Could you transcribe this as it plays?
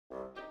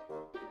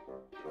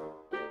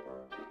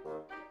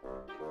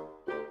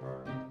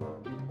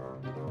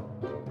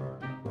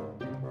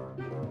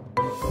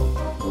Hi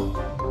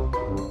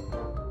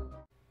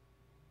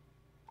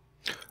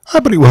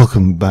everybody,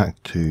 welcome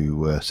back to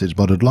Cids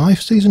Modded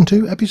Life, Season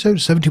 2,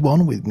 Episode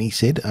 71 with me,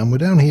 Cid, and we're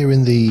down here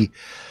in the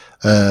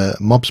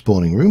mob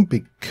spawning room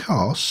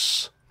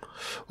because,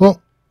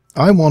 well,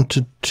 I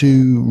wanted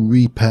to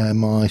repair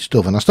my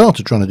stuff, and I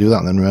started trying to do that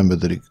and then remembered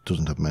that it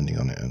doesn't have mending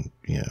on it, and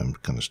yeah, I'm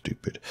kind of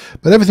stupid.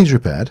 But everything's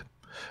repaired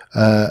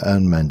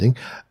and mending.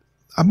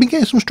 I've been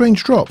getting some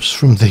strange drops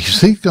from these.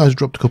 These guys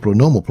dropped a couple of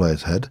normal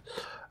players' head,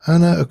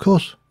 and of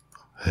course,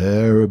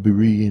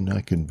 Harabarine,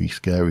 I can be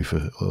scary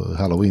for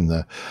Halloween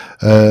there.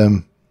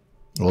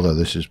 Although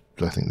this is,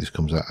 I think this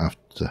comes out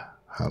after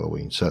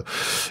Halloween, so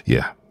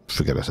yeah,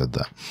 forget I said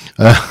that.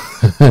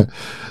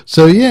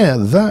 So yeah,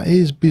 that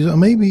is bizarre.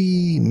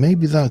 Maybe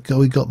that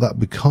we got that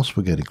because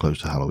we're getting close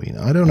to Halloween.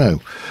 I don't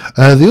know.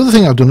 The other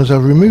thing I've done is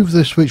I've removed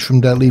the switch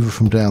from down, lever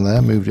from down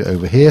there, moved it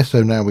over here,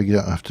 so now we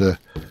don't have to.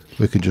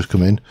 We can just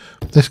come in.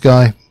 This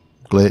guy,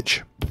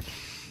 glitch.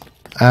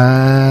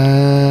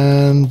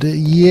 And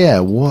yeah,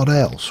 what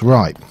else?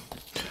 Right.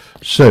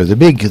 So the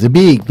big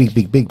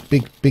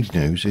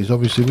news is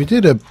obviously we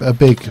did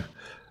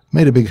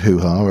made a big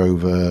hoo-ha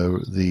over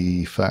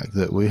the fact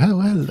that we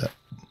that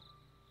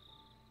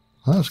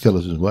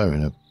skeleton's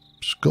wearing a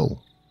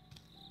skull.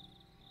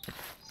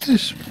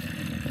 This.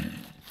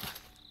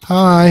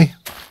 Hi.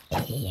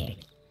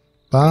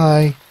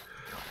 Bye.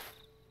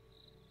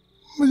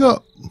 We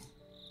got.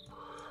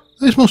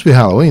 This must be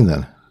Halloween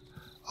then.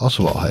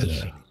 Ocelot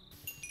heads.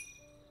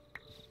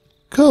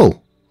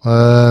 Cool.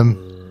 I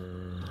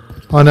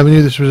never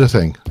knew this was a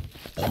thing.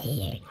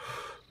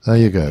 There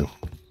you go.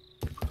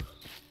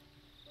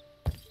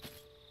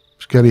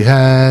 Skelly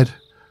head.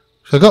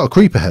 So I got a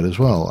creeper head as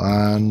well,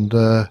 and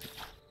yeah,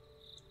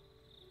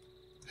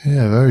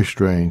 very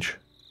strange.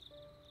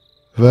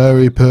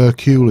 Very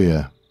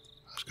peculiar.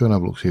 Let's go and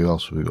have a look, see who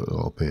else we've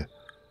got up here.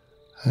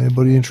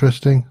 Anybody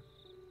interesting?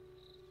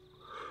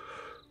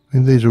 I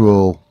mean, these are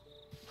all.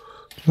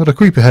 Got a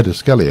creeper head of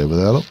Skelly over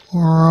there, look.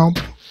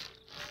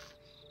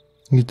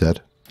 He's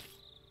dead.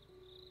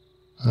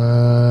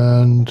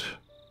 And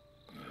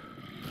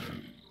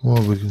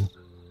what would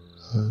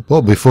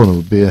be fun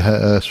would be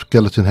a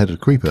skeleton-headed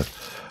creeper.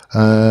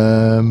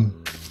 I don't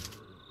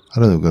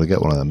think we're going to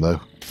get one of them though.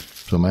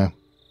 Somehow.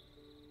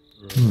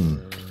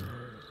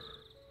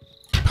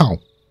 Pow.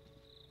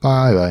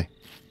 Bye bye.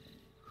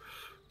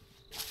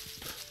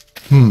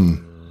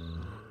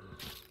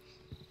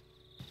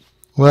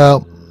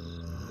 Well,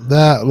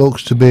 that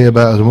looks to be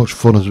about as much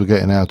fun as we're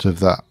getting out of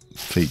that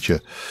feature.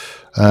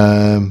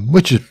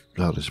 Which is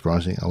rather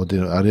surprising. I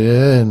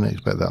didn't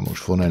expect that much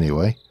fun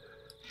anyway.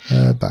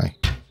 Bye.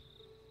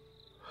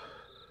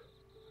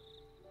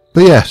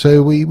 But yeah,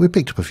 so we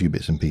picked up a few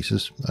bits and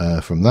pieces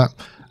from that,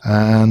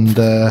 and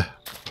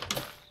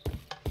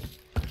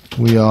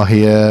we are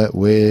here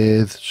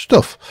with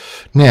stuff.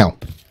 Now,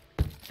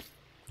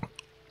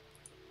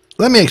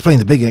 let me explain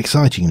the big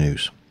exciting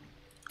news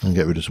and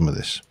get rid of some of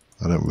this.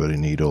 I don't really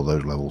need all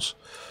those levels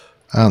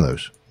and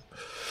those.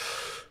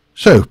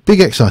 So, big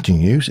exciting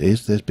news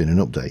is there's been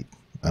an update,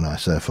 and I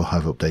therefore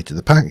have updated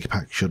the pack. The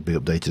pack should be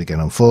updated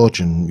again on Forge,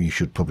 and you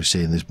should probably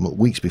see in this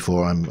weeks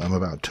before. I'm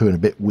about 2 and a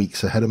bit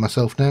weeks ahead of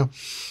myself now.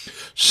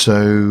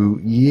 So,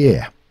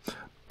 yeah.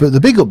 But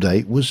the big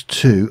update was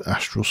to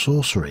Astral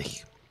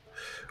Sorcery,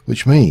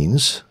 which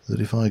means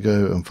that if I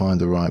go and find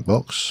the right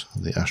box,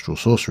 the Astral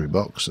Sorcery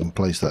box, and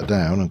place that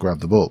down and grab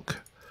the book,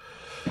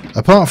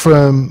 apart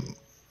from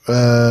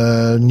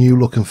new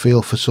look and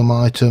feel for some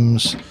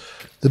items,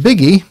 the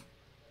biggie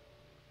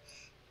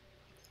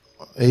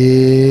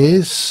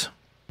is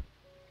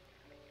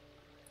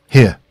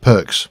here,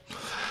 perks.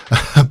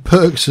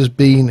 Perks has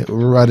been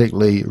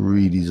radically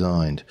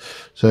redesigned.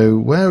 So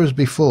whereas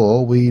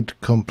before we'd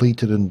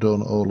completed and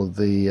done all of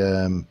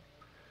the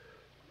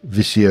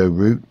Vicio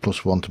route,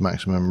 +1 to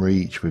maximum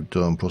reach, we've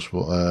done we've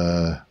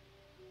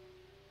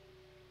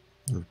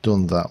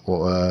done that,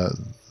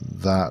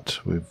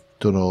 we've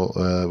done all,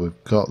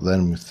 we've got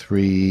then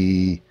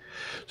 3.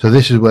 So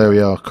this is where we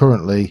are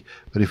currently,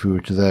 but if we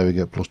were to there, we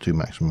get +2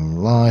 maximum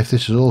life.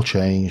 This has all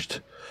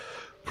changed.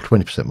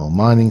 20% more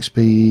mining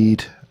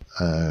speed,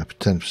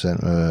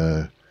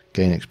 10%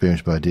 gain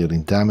experience by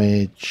dealing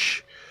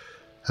damage,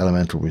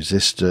 elemental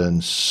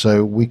resistance.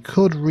 So we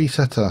could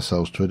reset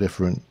ourselves to a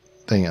different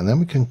thing, and then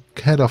we can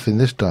head off in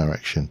this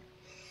direction.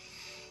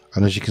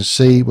 And as you can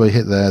see, we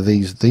hit there.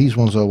 These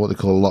ones are what they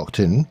call locked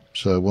in.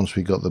 So once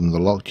we got them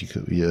locked, you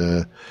could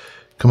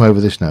come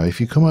over this now. If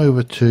you come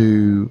over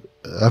to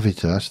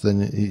Avitas,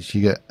 then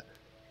you get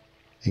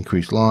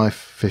increased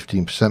life,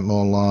 15%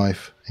 more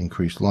life,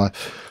 increased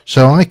life.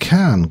 So I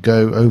can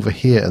go over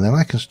here, and then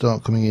I can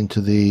start coming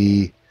into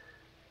the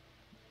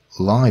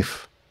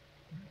life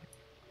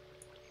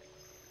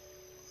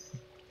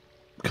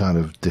kind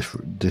of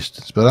different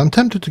distance. But I'm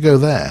tempted to go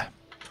there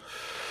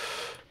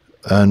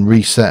and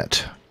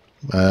reset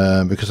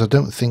because I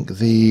don't think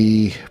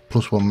the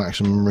 +1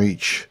 maximum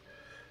reach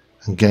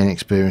and gain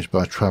experience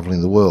by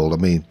travelling the world. I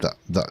mean,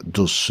 that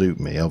does suit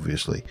me,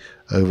 obviously.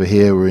 Over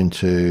here we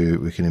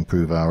can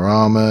improve our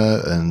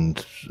armour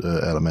and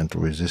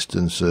elemental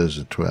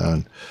resistances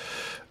and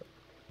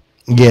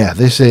yeah,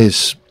 this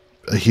is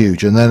a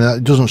huge. And then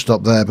it doesn't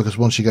stop there, because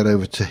once you get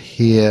over to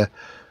here,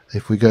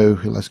 if we go,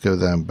 let's go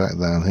back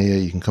down here,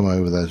 you can come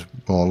over, there's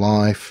more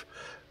life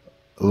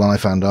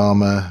and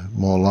armour,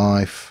 more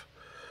life.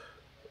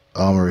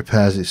 Armour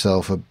repairs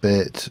itself a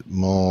bit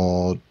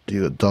more.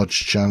 You got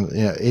dodge chance.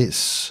 Yeah,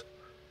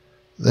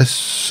 there's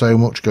so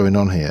much going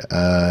on here.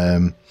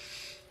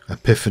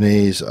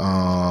 Epiphanies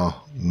are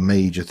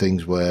major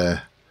things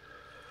where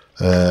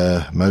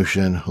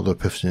motion, other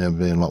epiphanies are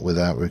being unlocked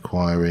without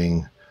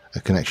requiring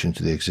a connection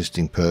to the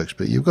existing perks.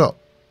 But you've got,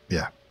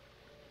 yeah,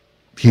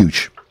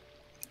 huge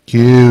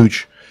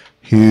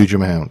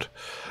amount.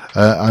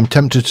 I'm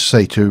tempted to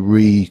say to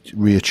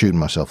reattune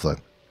myself though.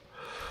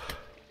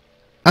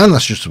 And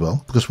that's just as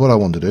well, because what I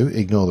want to do,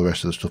 ignore the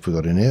rest of the stuff we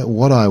got in here,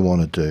 what I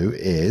want to do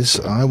is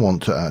I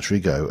want to actually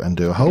go and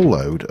do a whole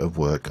load of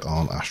work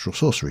on Astral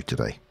Sorcery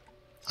today.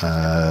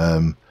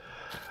 Now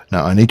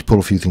I need to pull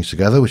a few things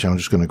together, which I'm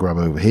just going to grab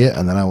over here,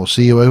 and then I will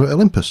see you over at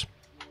Olympus.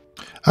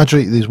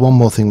 Actually, there's one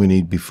more thing we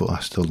need before, I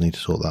still need to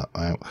sort that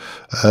out.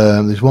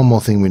 There's one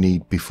more thing we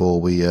need before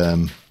we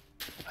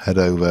head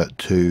over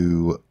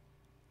to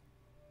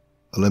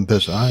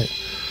Olympus.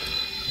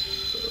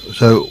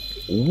 So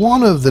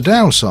one of the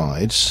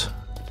downsides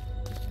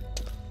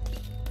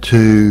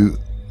to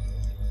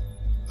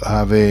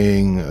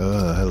having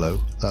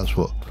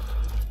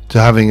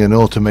having an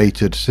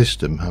automated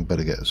system, I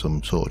better get some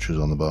torches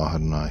on the bar,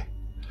 hadn't I,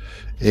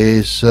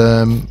 is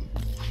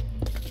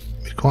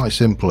quite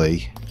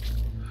simply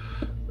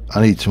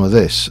I need some of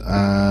this,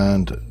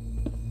 and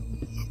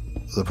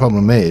the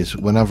problem is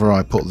whenever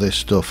I put this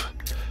stuff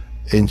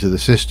into the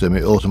system,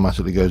 it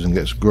automatically goes and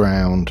gets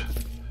ground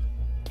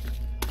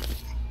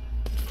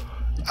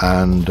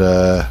and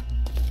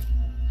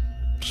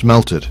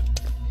smelted.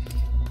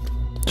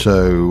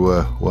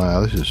 So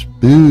wow, this is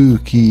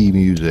spooky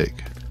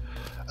music.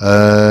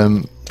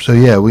 So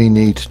yeah, we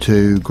need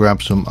to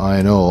grab some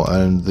iron ore,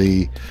 and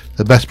the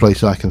best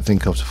place I can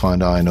think of to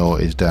find iron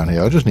ore is down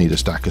here. I just need a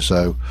stack or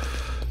so.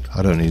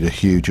 I don't need a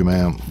huge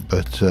amount,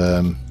 but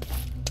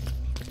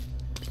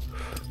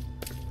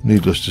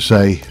needless to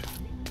say,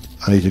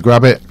 I need to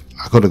grab it.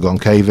 I could have gone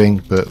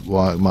caving, but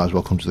might as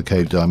well come to the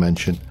cave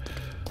dimension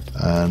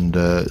and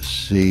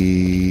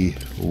see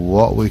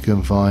what we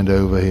can find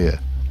over here.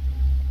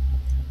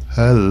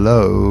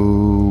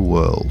 Hello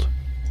world.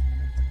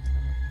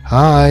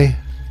 Hi.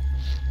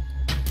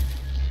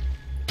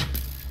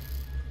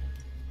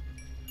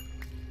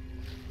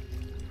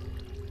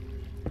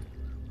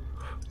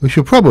 We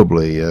should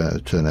probably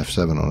turn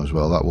F7 on as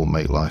well. That will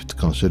make life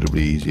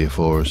considerably easier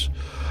for us.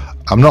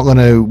 I'm not going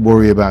to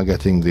worry about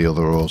getting the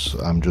other ores.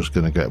 I'm just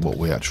going to get what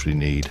we actually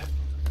need.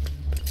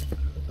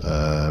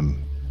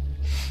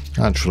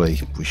 Actually,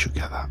 we should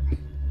get that,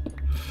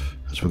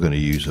 as we're going to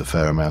use a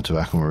fair amount of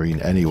aquamarine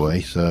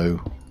anyway, so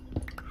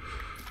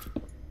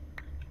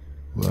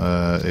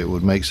it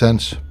would make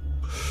sense.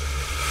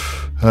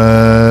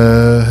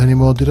 Any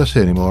more? Did I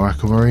see any more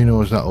aquamarine, or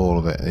was that all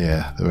of it?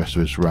 Yeah, the rest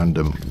of it's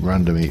random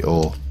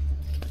ore.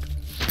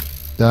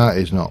 That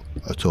is not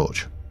a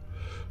torch.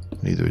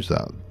 Neither is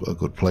that a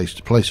good place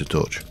to place a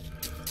torch.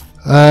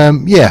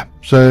 Yeah,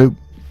 so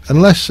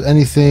unless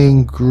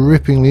anything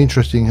grippingly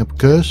interesting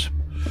occurs,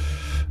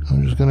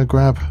 I'm just going to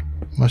grab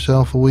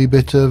myself a wee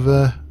bit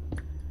of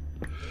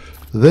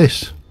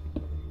this.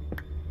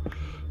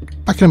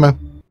 Back in a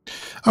moment.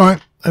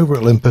 Alright, over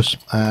at Olympus,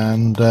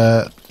 and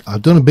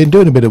I've been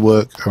doing a bit of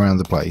work around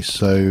the place,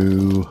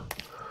 so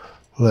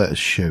let's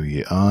show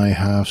you. I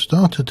have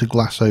started to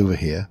glass over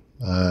here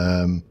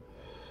and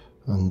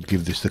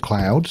give this the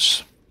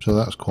clouds, so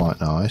that's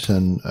quite nice,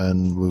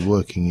 and we're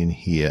working in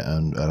here,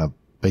 and I've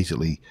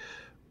basically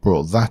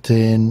brought that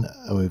in,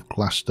 and we've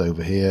glassed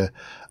over here.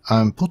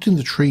 I'm putting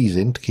the trees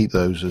in to keep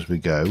those as we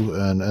go,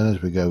 and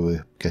as we go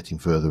we're getting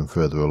further and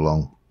further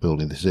along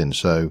building this in.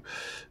 So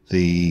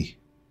the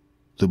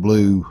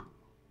blue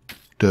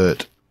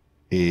dirt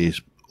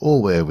is all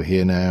the way over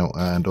here now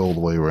and all the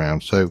way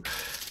around, so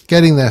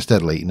getting there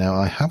steadily. Now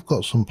I have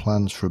got some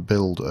plans for a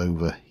build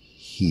over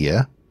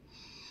here,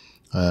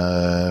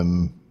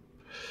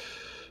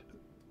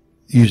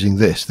 using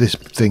this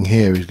thing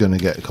here is going to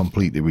get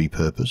completely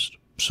repurposed,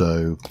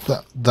 so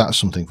that's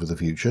something for the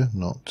future,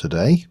 not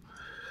today.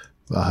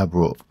 I have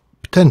brought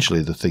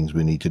potentially the things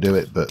we need to do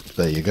it, but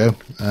there you go.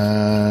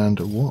 And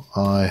what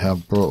I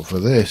have brought for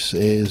this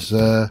is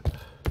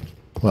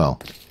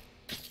well,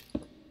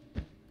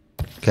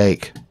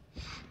 cake.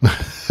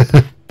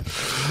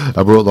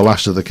 I brought the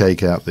last of the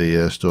cake out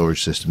the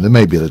storage system. There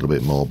may be a little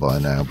bit more by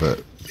now,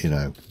 but you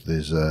know,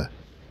 this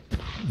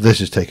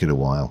is taking a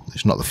while.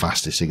 It's not the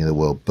fastest thing in the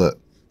world, but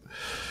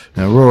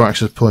now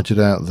Rorax has pointed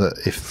out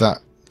that if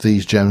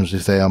these gems,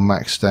 if they are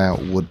maxed out,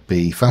 would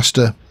be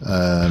faster,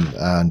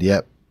 and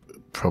yep,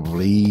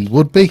 probably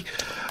would be.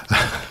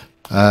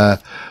 And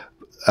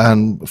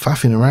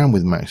faffing around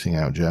with maxing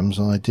out gems,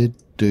 I did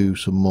do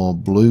some more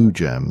blue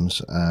gems,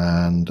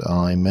 and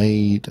I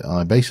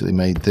basically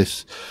made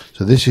this.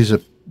 So this is a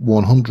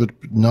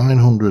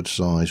 900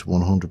 size,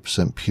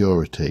 100%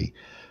 purity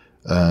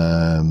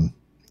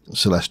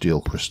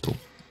celestial crystal,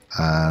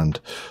 and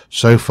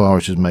so far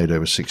it has made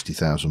over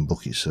 60,000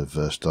 buckets of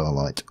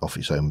starlight off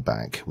its own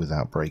back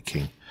without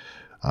breaking.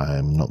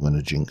 I'm not going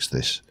to jinx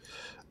this.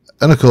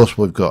 And of course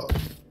we've got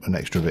an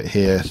extra bit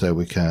here, so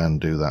we can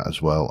do that as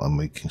well, and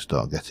we can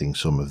start getting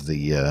some of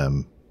the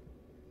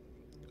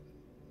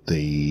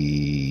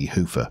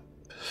hoofer.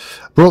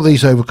 Brought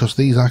these over because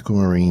these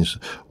aquamarines,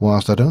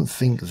 whilst I don't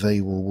think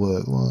they will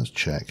work, well, let's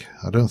check.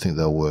 I don't think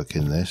they'll work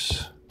in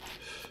this.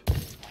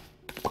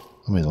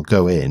 I mean, they'll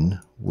go in.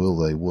 Will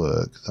they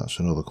work? That's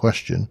another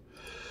question.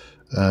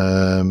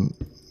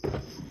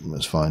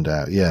 Let's find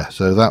out. Yeah,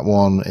 so that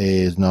one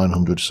is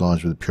 900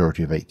 size with a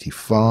purity of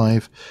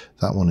 85.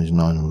 That one is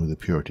 900 with a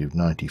purity of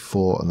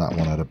 94, and that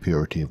one had a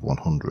purity of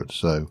 100.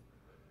 So,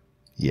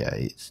 yeah,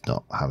 it's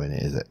not having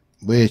it, is it?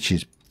 Which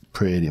is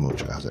pretty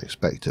much as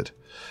expected.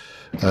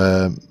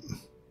 But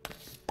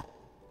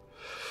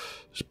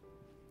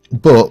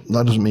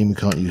that doesn't mean we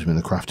can't use them in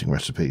the crafting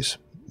recipes,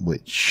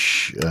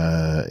 which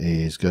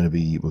is going to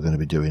be, we're going to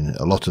be doing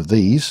a lot of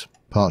these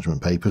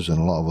parchment papers and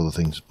a lot of other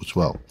things as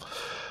well.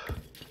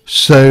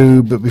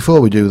 So, but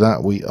before we do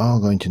that, we are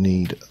going to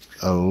need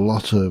a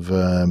lot of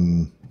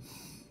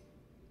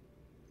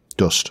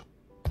dust.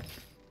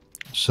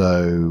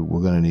 So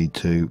we're going to need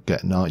to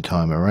get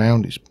nighttime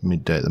around. It's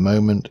midday at the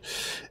moment.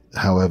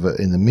 However,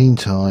 in the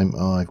meantime,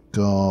 I've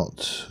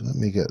got,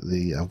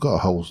 I've got a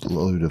whole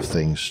load of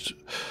things.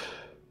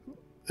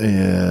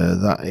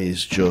 That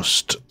is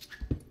just,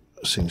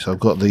 so I've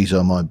got, these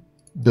are my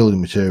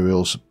building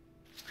materials.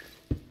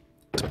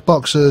 The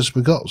boxes,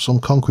 we've got some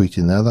concrete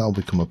in there, that'll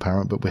become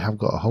apparent, but we have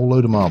got a whole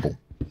load of marble.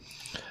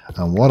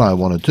 And what I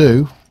want to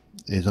do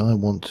is I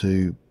want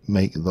to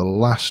make the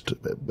last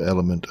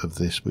element of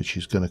this, which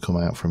is going to come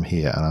out from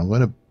here, and I'm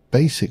going to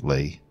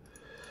basically,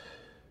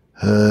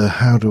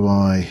 how do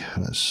I,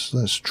 let's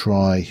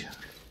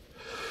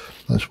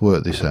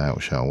work this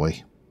out, shall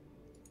we?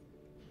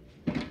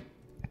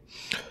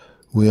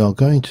 We are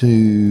going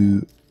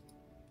to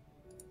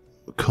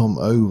come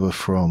over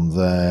from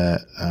there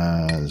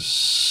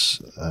as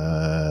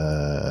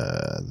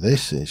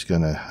this is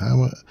going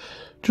to,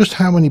 just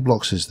how many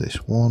blocks is this?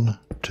 1,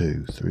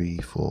 2, 3,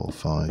 4,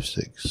 5,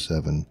 6,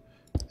 7,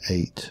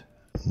 8,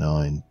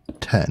 9,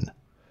 10.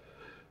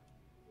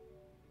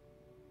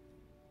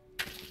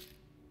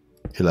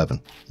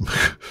 11.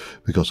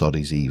 Because odd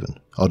is even.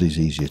 Odd is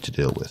easier to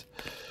deal with.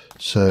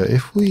 So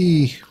if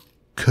we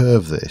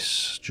curve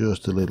this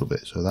just a little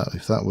bit, so that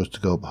if that was to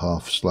go up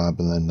half a slab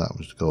and then that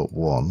was to go up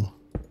one,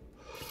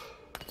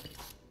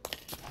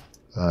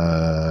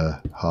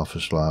 half a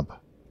slab,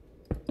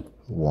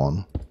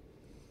 one,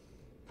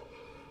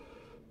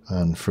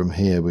 and from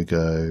here we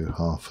go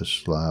half a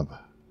slab,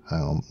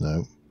 hang on,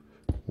 no,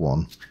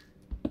 one.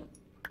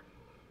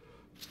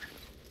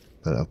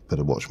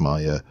 Better watch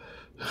my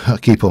I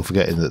keep on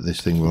forgetting that this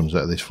thing runs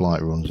out, this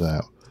flight runs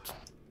out.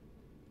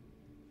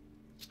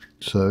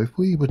 So if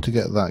we were to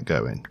get that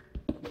going,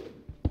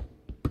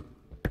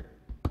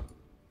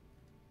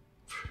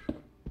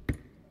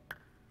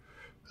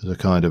 as a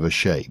kind of a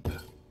shape,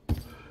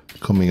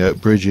 coming out,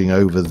 bridging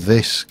over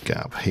this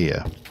gap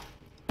here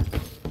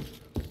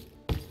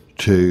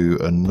to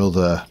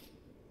another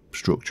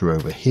structure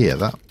over here,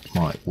 that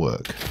might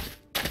work.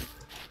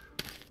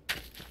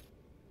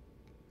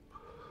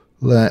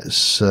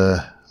 Let's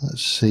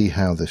see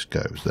how this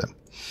goes then.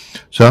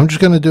 So I'm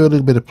just going to do a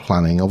little bit of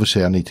planning.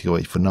 Obviously I need to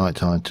wait for night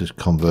time to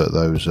convert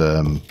those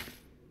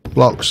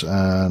blocks,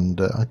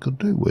 and I could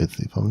do with,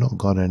 if I've not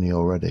got any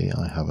already,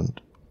 I haven't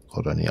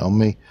got any on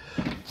me,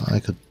 I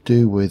could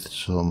do with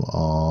some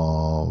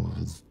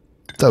of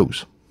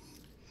those,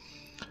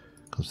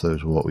 because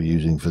those are what we're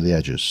using for the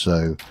edges.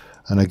 So,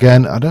 and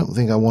again, I don't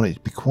think I want it to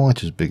be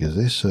quite as big as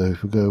this, so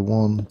if we go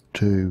 1,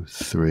 2,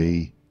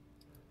 3,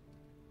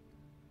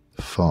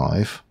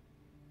 5,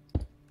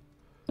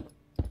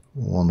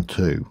 1,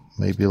 2,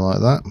 maybe like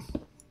that.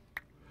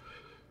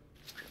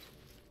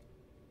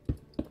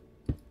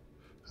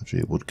 Actually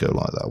it would go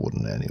like that,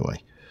 wouldn't it,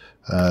 anyway?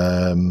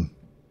 And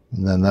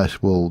then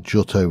that will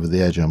jut over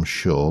the edge, I'm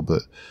sure,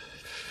 but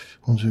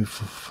 1, 2,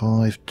 4,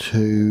 5,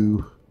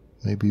 2,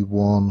 maybe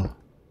 1,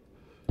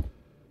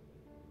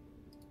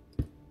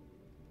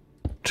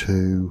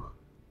 2,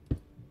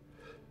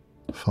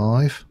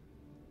 5,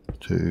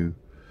 2,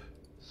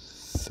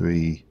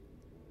 3,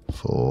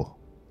 4,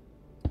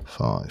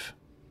 5.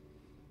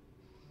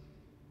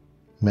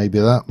 Maybe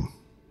that.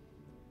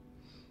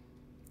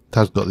 It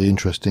has got the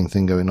interesting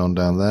thing going on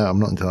down there. I'm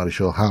not entirely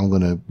sure how I'm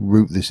going to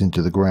root this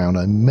into the ground.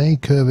 I may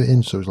curve it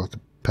in so it's like a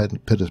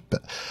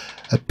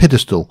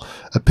pedestal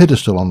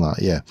on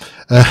that, yeah.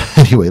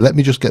 Anyway, let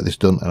me just get this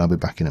done and I'll be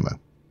back in a moment.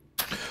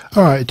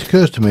 Alright, it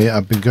occurs to me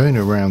I've been going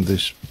around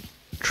this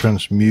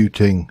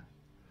transmuting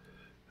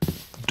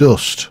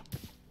dust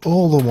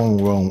all the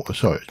wrong,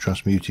 sorry,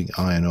 transmuting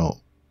iron ore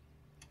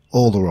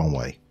all the wrong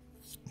way.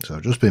 So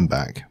I've just been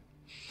back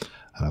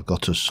and I've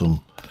got us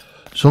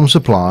some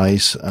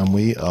supplies, and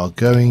we are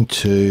going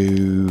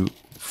to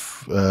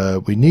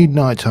we need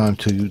nighttime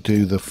to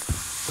do the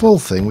full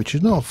thing, which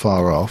is not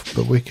far off,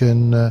 but we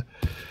can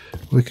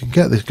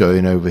get this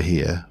going over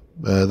here.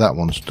 That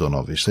one's done,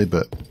 obviously,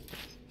 but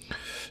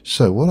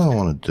so what I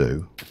want to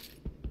do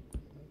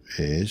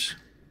is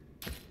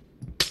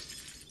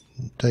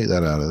take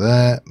that out of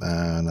there,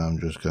 and I'm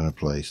just going to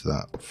place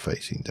that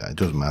facing down. It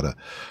doesn't matter.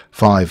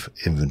 5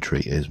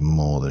 inventory is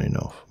more than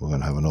enough. We're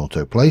going to have an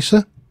auto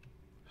placer.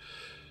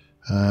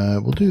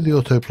 We'll do the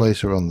auto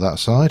placer on that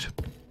side,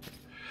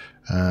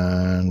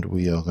 and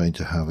we are going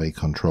to have a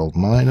controlled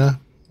miner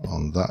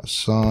on that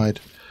side.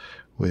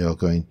 We are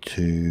going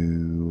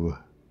to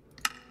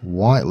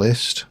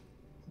whitelist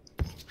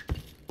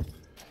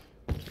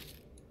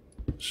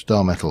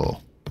star metal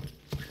ore.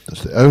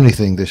 That's the only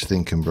thing this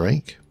thing can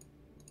break.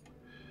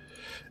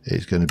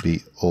 It's going to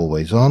be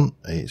always on.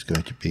 It's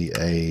going to be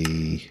a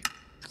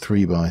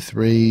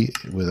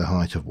 3x3 with a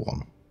height of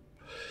 1,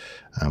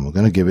 and we're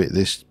going to give it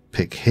this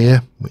pick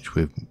here, which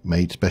we've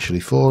made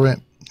specially for it.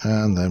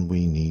 And then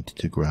we need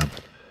to grab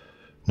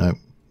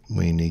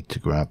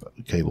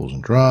cables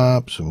and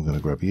drops, and we're going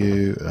to grab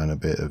you and a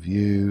bit of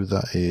you.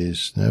 That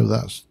is not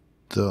what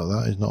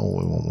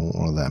we want. We want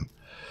one of them,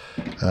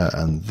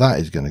 and that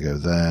is going to go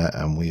there,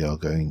 and we are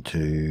going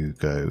to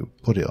go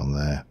put it on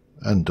there,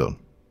 and done.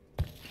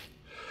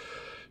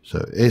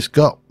 So it's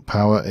got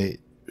power. It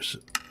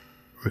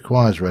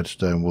requires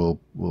redstone. We'll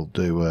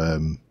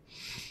do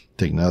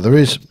thing. Now there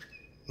is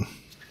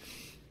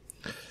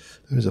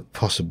a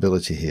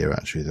possibility here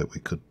actually that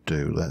we could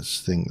do. Let's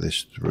think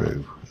this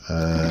through.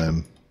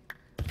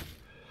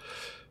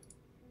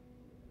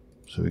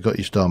 So we've got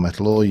your star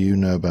metal ore, you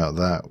know about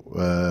that.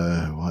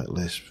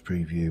 Whitelist,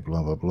 preview,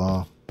 blah blah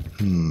blah.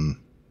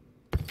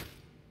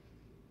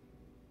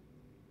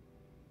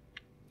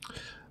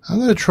 I'm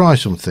going to try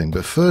something,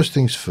 but first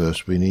things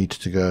first, we need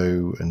to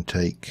go and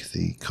take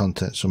the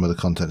content, some of the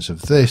contents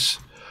of this,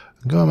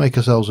 and go and make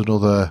ourselves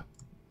another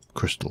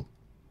crystal.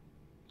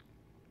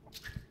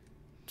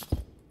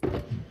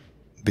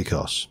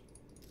 Because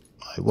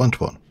I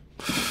want one.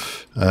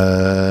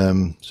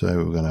 So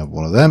we're going to have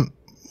one of them.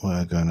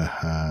 We're going to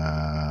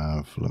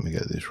have, let me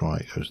get this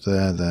right, it goes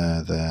there,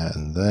 there, there,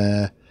 and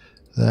there,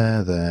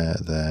 there, there,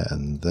 there,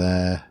 and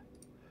there,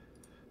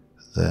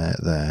 there,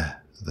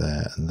 there,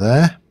 there, and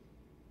there.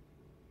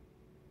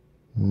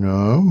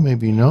 No,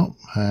 maybe not.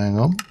 Hang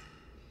on.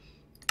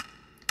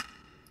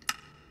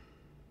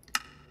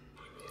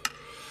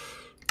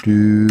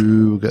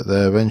 Do get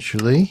there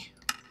eventually.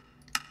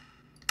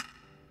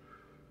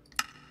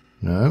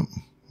 No,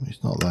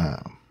 it's not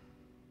that.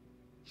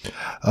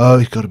 Oh,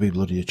 it's got to be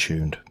bloody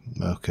attuned.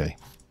 Okay.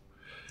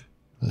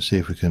 Let's see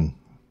if we can.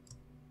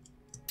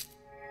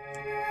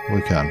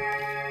 We can.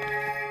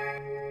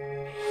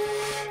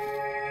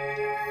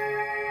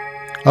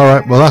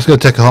 Alright, well that's going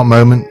to take a hot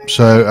moment,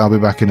 so I'll be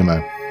back in a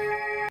mo.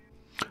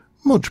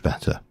 Much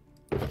better.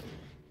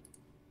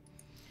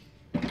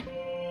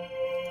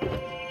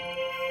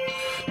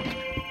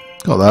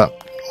 Got that.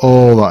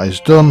 All that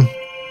is done.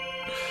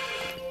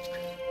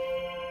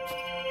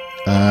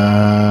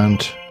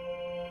 And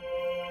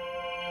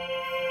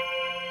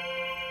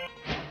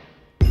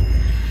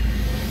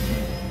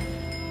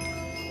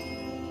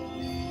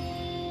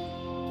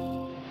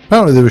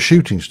apparently there were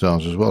shooting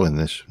stars as well in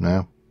this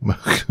now.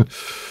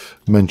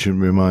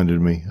 Reminded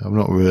me. I've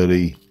not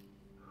really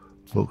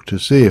looked to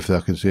see if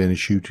I can see any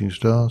shooting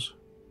stars.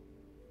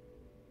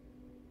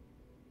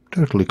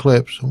 Total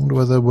eclipse. I wonder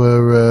whether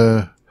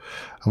we're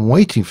I'm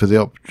waiting for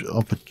the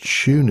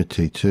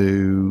opportunity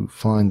to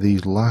find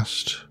these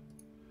last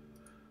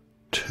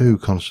 2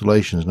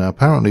 constellations. Now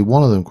apparently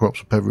one of them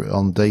crops up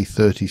on day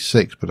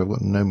 36, but I've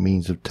got no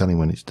means of telling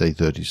when it's day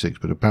 36,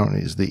 but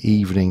apparently it's the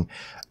evening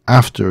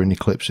after an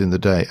eclipse in the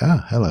day.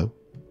 Ah, hello.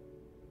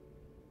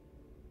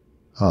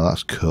 Oh,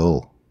 that's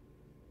cool.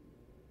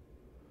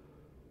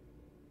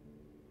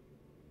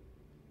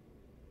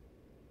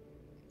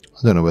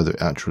 I don't know whether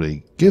it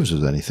actually gives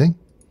us anything.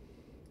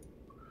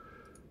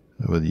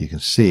 Whether you can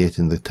see it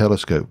in the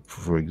telescope,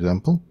 for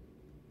example.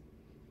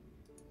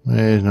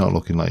 It's not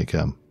looking like you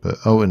can, but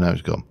oh, and now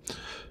it's gone.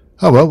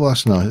 Oh well,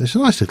 that's nice. It's a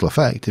nice little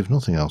effect, if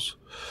nothing else.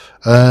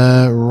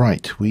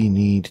 Right, we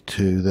need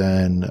to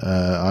then.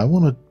 I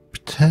want to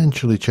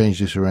potentially change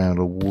this around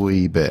a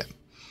wee bit,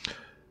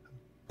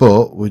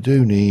 but we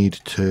do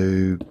need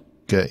to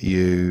get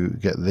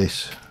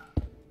this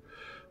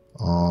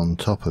on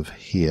top of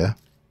here.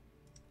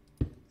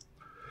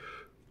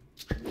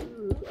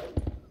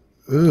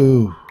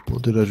 Ooh,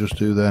 what did I just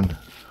do then?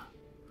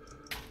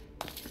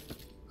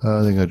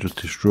 I think I just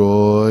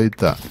destroyed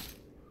that.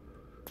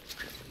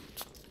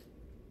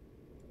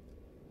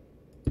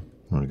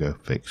 There we go,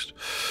 fixed.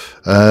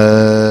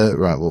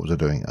 Right, what was I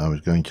doing? I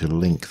was going to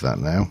link that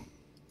now.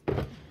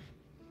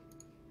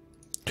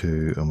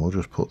 And we'll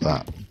just put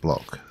that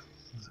block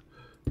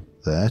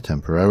there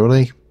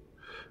temporarily.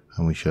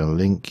 And we shall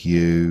link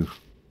you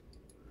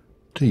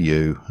to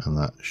you, and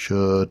that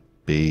should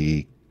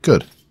be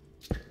good.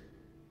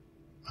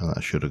 And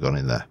that should have gone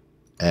in there.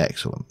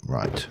 Excellent.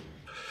 Right.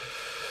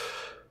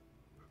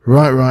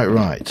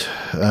 Right.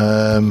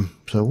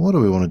 So what do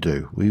we want to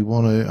do? We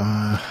want to...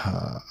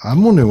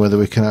 I'm wondering whether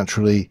we can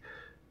actually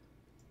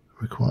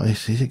require...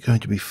 Is it going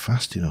to be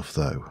fast enough,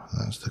 though?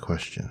 That's the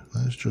question.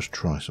 Let's just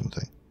try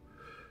something.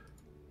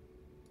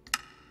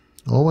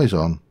 Always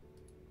on.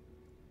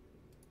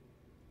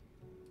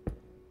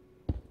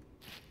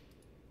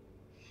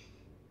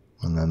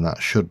 And then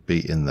that should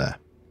be in there.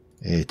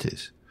 It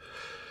is.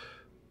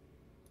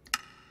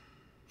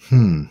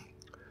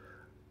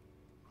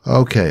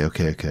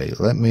 Okay.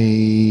 Let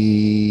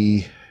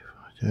me...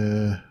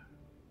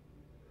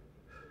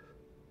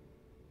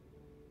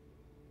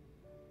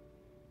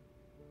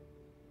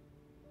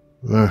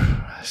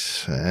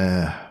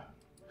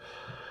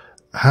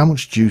 how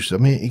much juice? I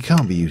mean, you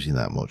can't be using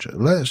that much.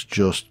 Let's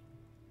just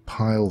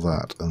pile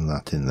that and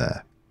that in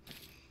there.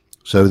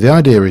 So the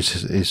idea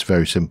is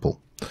very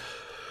simple.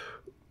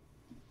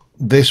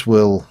 This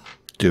will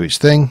do its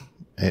thing.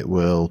 It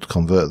will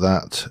convert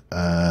that,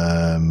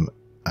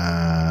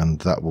 and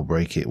that will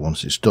break it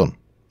once it's done.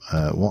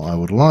 What I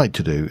would like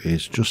to do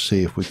is just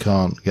see if we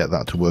can't get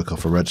that to work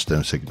off a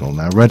redstone signal.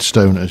 Now,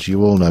 redstone, as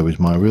you all know, is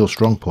my real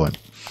strong point.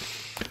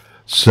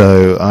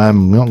 So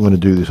I'm not going to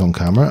do this on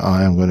camera.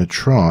 I am going to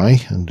try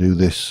and do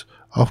this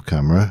off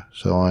camera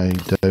so I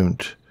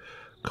don't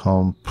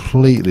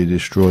completely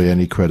destroy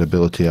any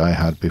credibility I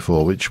had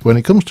before, which when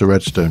it comes to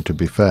redstone, to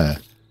be fair,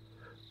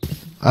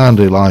 and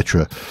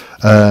elytra,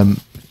 I'm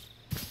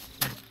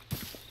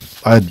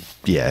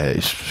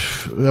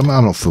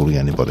not fooling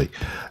anybody.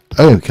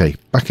 Okay,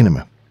 back in a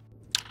minute.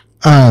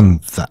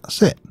 And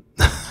that's it.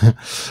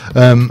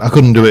 I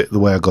couldn't do it the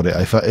way I got it.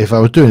 If I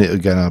was doing it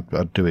again,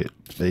 I'd do it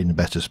in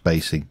better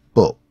spacing.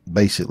 But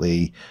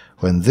basically,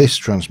 when this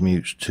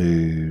transmutes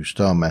to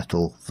star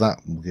metal, that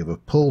will give a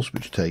pulse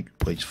which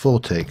waits 4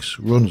 ticks,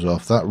 runs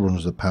off. That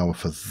runs the power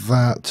for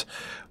that,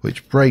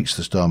 which breaks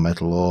the star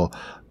metal ore.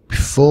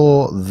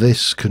 Before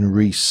this can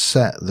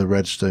reset the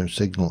redstone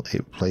signal,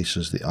 it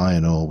places the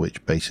iron ore,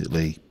 which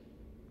basically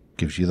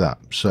gives you that.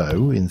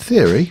 So, in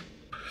theory,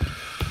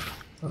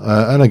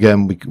 and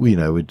again, we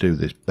know we do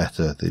this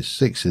better. There's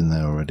 6 in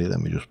there already. Let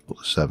me just put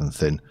the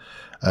 7th in.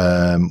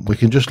 We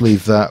can just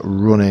leave that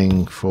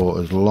running for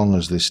as long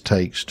as this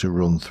takes to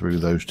run through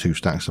those 2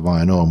 stacks of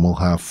iron ore, and we'll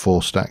have 2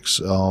 stacks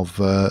of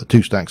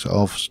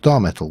star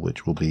metal,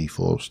 which will be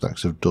 4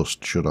 stacks of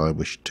dust should I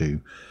wish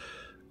to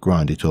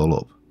grind it all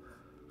up.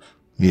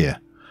 Yeah.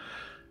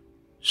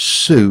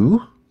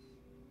 So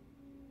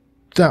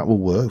that will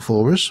work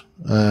for us.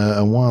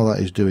 And while that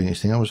is doing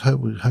its thing, I was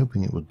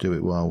hoping it would do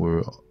it while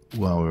we're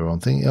on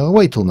thing. I'll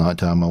wait till night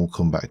time. I'll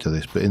come back to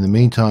this. But in the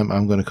meantime,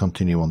 I'm going to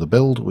continue on the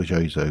build, which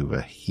is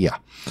over here.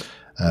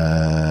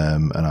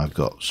 And I've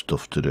got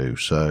stuff to do.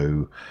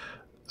 So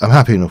I'm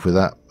happy enough with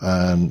that.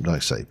 And like I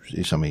say,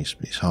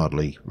 it's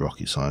hardly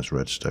rocket science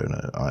redstone.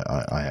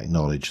 I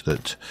acknowledge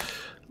that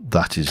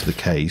is the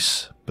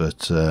case.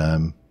 But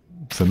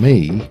for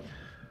me,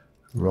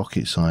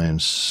 rocket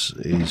science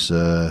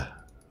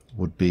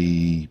would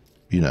be,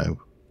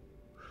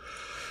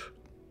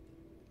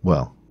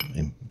 well,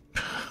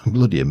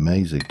 bloody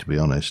amazing, to be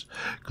honest,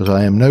 because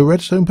I am no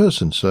redstone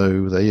person.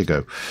 So there you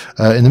go.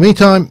 In the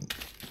meantime,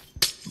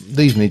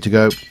 these need to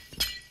go,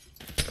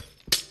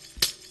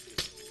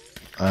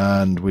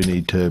 and we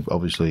need to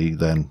obviously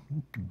then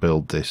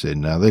build this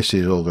in. Now this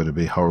is all going to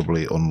be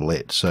horribly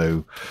unlit,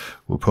 so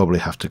we'll probably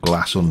have to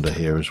glass under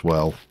here as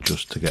well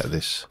just to get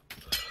this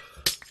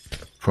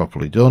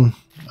properly done,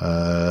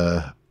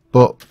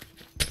 but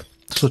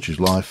such is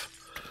life.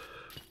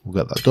 We'll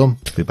get that done.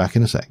 Be back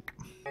in a sec.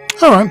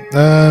 Alright,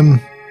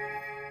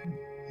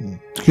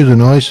 excuse the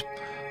noise.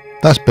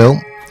 That's built.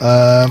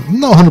 I'm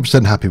not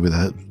 100% happy with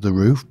the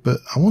roof,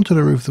 but I wanted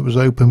a roof that was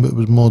open but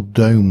was more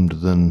domed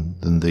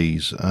than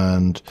these,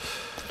 and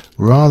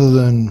rather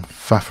than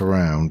faff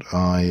around,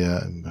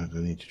 I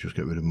need to just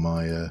get rid of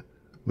my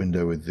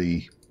window with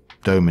the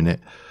dome in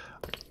it.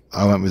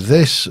 I went with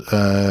this.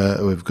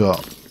 We've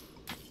got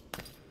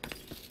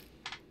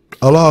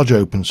a large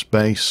open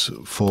space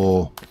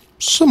for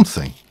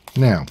something.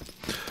 Now,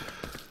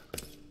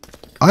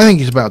 I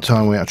think it's about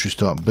time we actually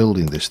start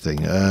building this thing.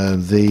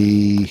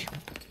 The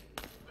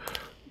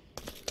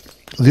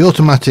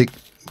automatic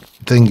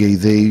thingy,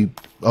 the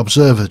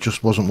observer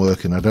just wasn't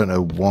working. I don't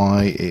know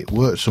why. It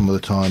worked some of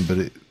the time, but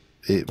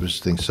it was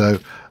thing. So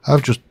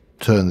I've just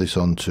turned this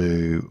on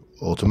to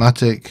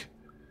automatic,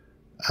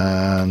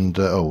 and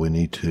we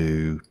need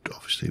to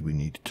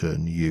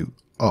turn you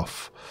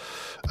off.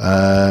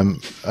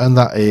 And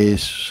that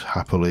is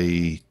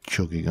happily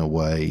chugging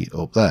away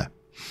up there.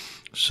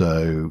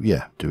 So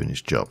yeah, doing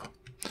its job.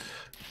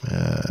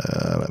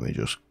 Let me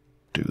just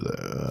do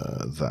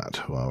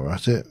that while we're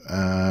at it.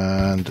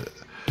 And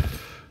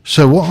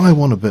so what I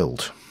want to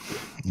build,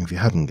 if you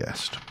hadn't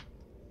guessed,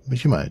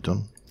 which you might have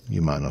done,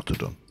 you might not have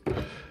done.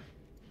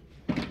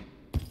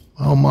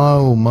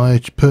 Oh my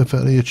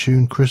perfectly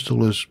attuned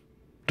crystal has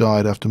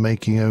died after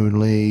making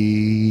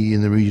only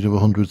in the region of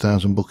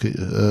 100,000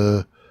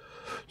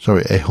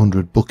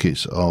 100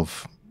 buckets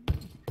of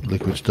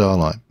liquid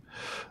starlight.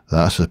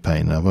 That's a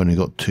pain. I've only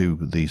got 2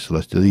 of these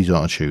celestial. These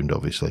aren't tuned,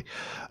 obviously.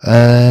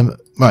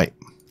 Right.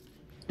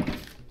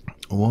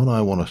 What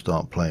I want to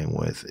start playing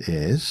with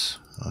is,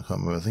 I can't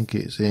remember, I think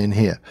it's in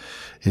here,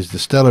 is the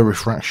stellar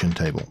refraction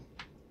table.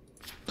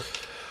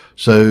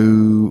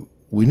 So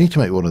we need to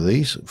make one of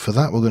these. For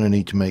that, we're going to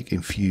need to make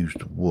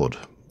infused wood.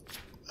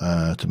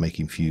 To make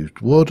infused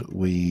wood,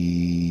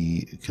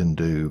 we can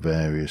do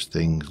various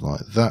things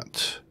like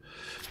that.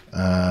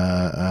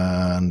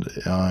 And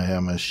I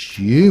am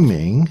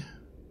assuming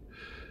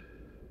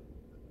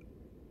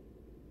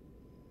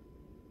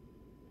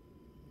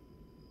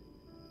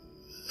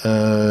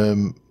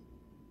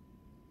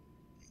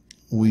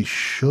we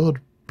should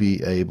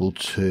be able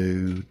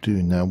to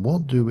do now.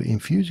 What do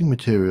infusing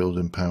materials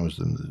empowers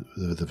them?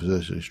 The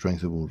physical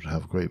strength of wood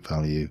have great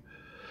value.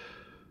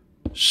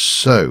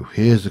 So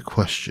here's the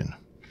question: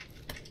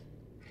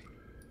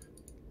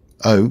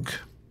 oak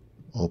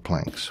or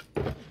planks?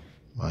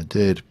 I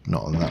did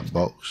not on that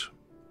box,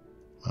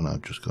 and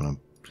I'm just gonna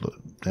look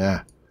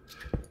there.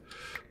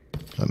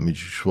 Let me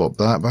just swap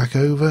that back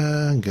over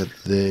and get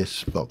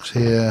this box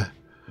here.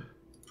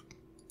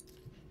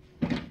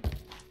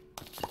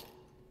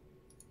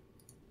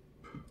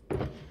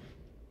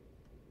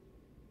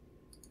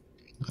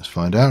 Let's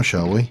find out,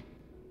 shall we?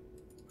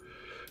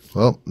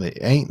 Well, it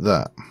ain't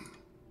that.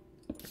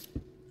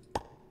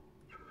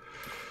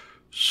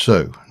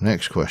 So,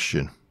 next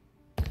question.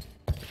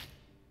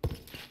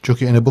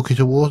 Chuck it in a bucket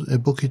of water, a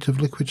bucket of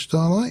liquid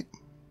starlight?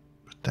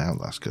 I doubt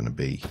that's going to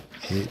be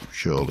it.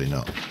 Surely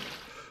not.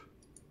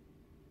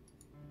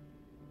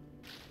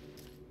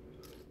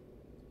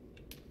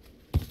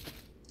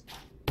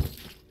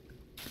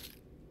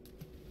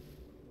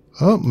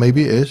 Oh,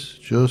 maybe it is.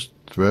 Just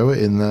throw it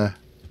in there.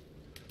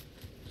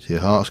 See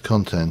your heart's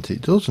content.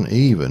 It doesn't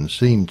even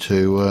seem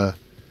to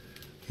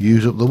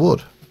use up the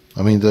wood.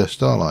 I mean the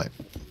starlight.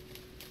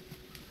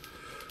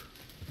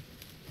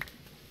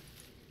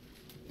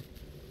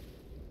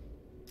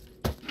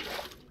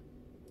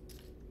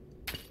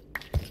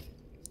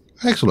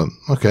 Excellent.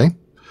 Okay.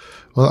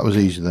 Well, that was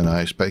easier than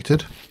I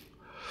expected.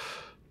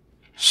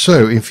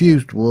 So,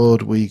 infused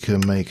wood, we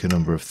can make a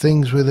number of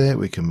things with it.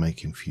 We can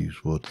make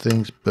infused wood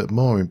things, but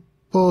more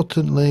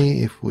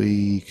importantly, if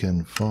we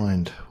can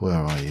find... Where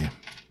are you?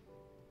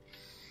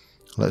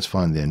 Let's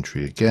find the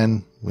entry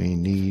again. We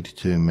need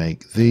to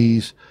make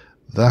these.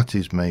 That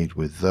is made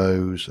with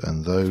those,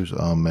 and those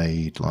are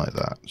made like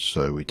that.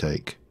 So we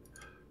take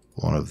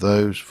one of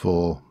those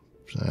for...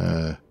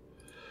 that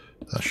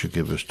should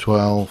give us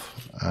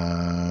 12,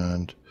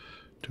 and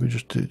do we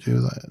just do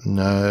that?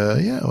 No,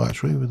 yeah, well,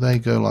 actually they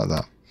go like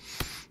that.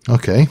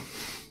 Okay,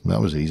 that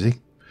was easy.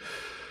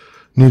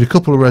 Need a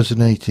couple of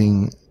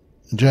resonating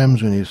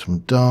gems, we need some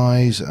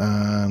dyes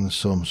and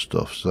some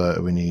stuff, so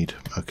we need,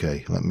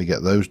 okay, let me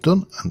get those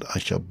done and I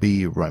shall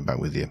be right back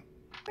with you.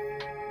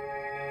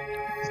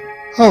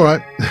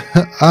 Alright,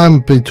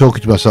 I've been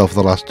talking to myself for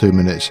the last 2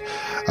 minutes.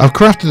 I've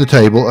crafted the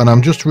table and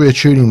I'm just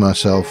reattuning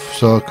myself,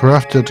 so I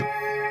crafted...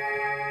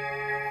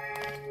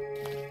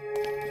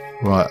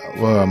 Right,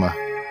 where am I?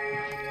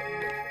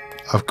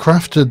 I've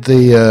crafted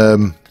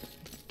the...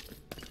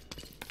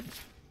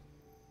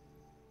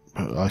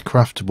 I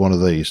crafted one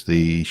of these,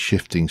 the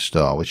shifting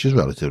star, which is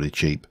relatively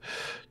cheap,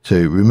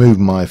 to remove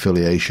my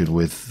affiliation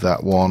with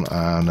that one,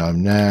 and I've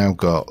now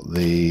got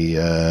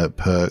the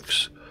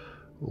perks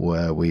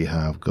where we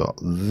have got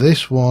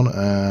this one,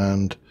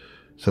 and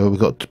so we've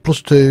got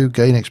 +2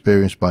 gain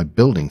experience by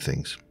building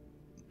things.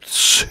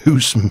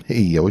 Suits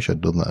me. I wish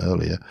I'd done that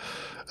earlier.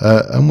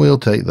 And we'll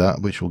take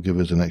that, which will give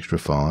us an extra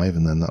 5,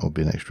 and then that will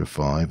be an extra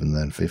 5, and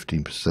then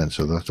 15%,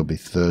 so that'll be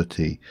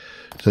 30.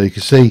 So you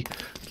can see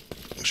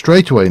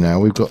straight away now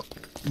we've got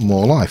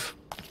more life.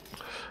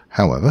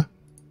 However,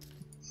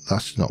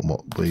 that's not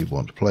what we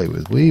want to play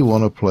with. We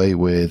want to play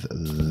with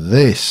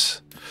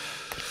this.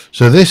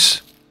 So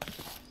this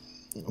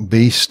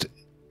beast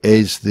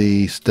is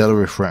the stellar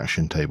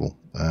refraction table,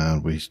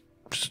 and it's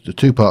a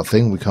 2-part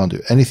thing. We can't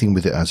do anything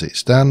with it as it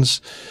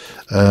stands,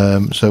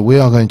 so we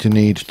are going to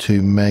need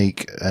to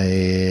make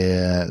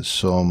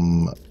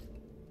some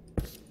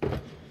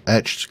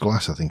etched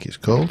glass, I think it's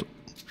called.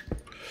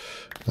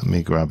 Let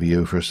me grab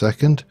you for a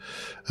second.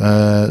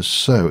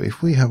 So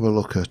if we have a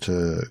look at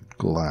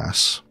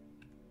glass,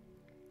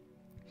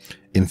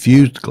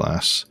 infused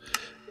glass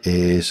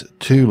is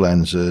 2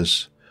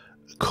 lenses,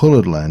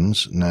 coloured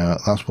lens. Now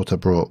that's what I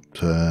brought.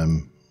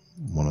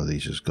 One of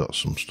these has got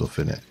some stuff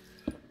in it.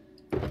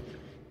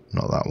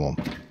 Not that one.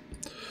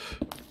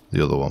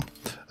 The other one.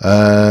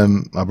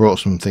 I brought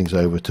some things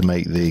over to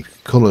make the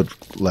coloured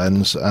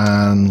lens,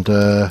 and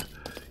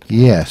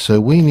yeah, so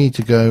we need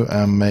to go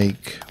and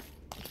make...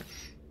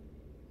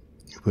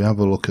 If we have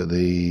a look at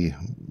you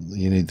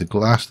need the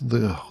glass.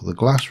 The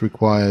glass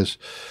requires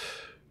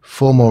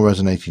 4 more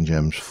resonating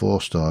gems,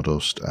 4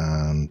 stardust,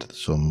 and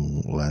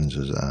some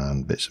lenses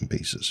and bits and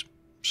pieces.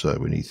 So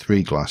we need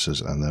 3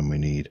 glasses, and then we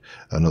need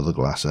another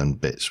glass and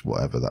bits,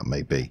 whatever that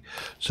may be.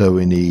 So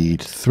we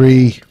need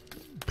 3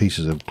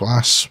 pieces of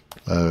glass,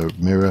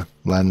 mirror,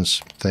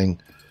 lens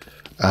thing,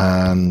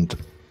 and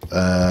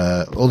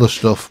other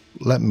stuff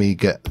let me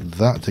get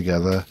that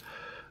together,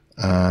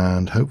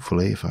 and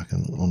hopefully if I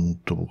can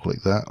double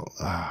click that.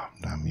 Ah,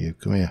 damn you,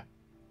 come here.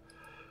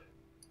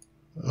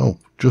 Oh,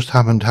 just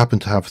happened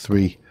to have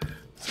three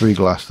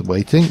glass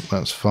waiting.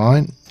 That's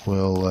fine.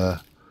 We'll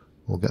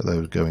get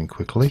those going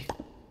quickly.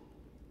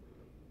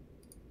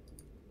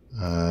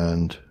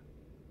 And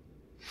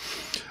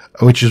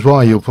which is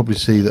why you'll probably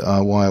see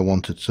that why I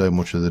wanted so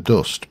much of the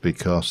dust,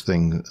 because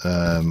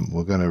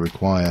we're going to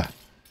require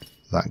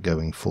that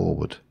going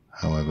forward.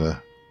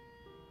 However,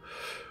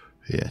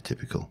 yeah,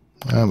 typical.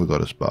 And we've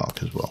got a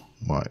spark as well.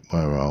 Right,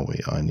 where are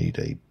we? I need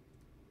a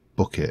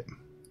bucket.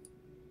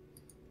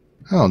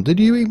 Hang on, did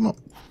you eat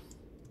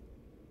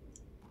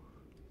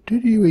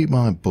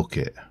my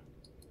bucket?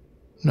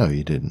 No,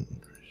 you didn't.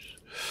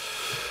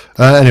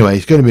 Anyway,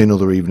 it's going to be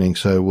another evening,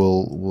 so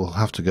we'll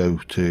have to go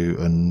to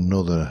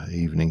another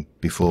evening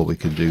before we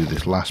can do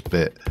this last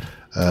bit.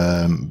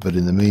 But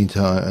in the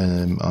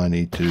meantime, I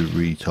need to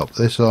re-top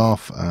this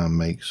off and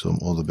make some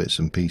other bits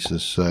and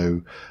pieces.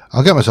 So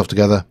I'll get myself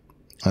together,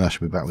 and I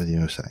shall be back with you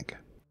in a sec.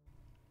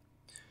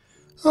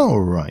 All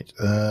right,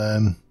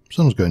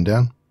 sun's going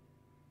down,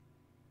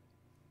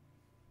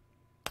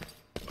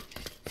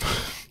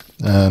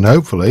 and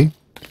hopefully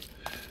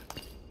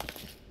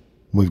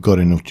we've got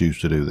enough juice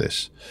to do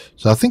this.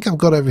 So I think I've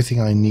got everything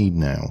I need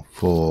now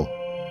for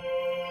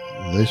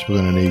this.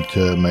 We're going to need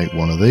to make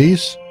one of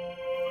these.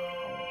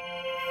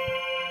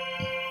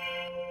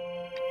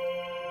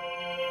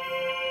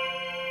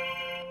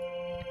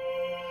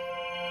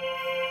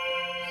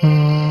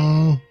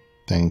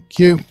 Thank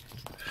you.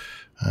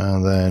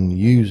 And then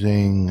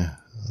using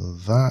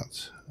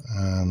that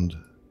and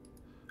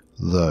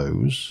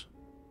those,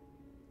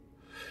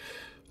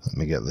 let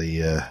me get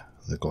the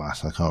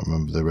glass. I can't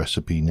remember the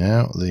recipe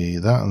now.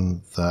 That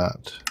and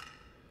that.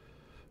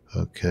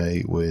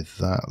 Okay, with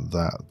that and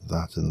that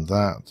and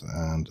that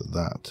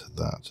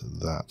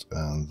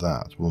and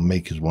that will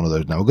make us one of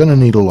those. Now we're going to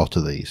need a lot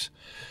of these,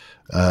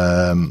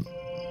 but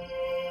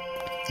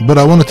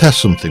I want to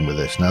test something with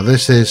this. Now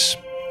this is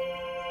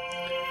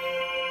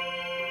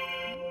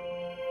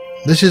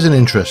an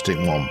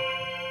interesting one,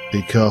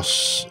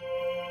 because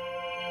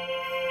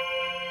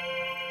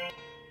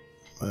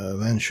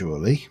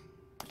eventually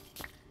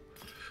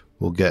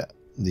we'll get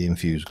the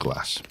infused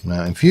glass.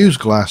 Now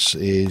infused glass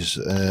is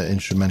an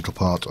instrumental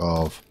part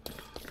of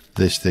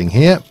this thing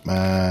here,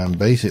 and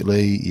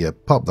basically you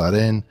pop that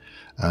in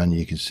and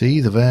you can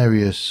see the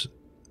various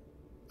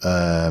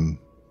Pelotrio,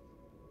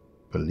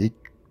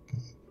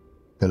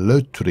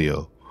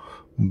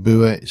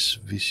 Buets,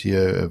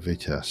 Vicio,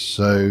 Vitas.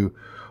 So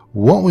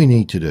what we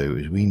need to do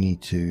is we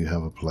need to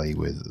have a play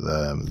with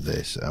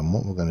this, and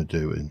what we're going to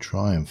do is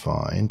try and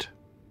find,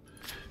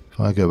 if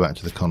I go back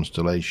to the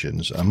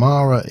constellations,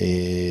 Amara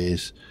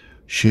is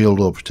shield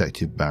or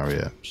protective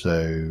barrier,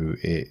 so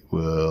it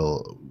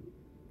will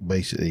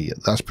basically,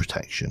 that's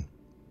protection,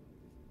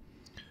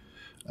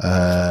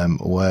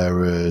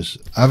 whereas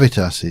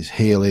Avitas is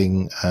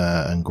healing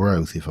and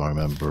growth, if I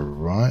remember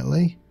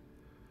rightly.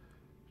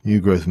 New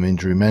growth from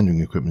injury,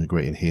 mending equipment is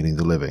great in healing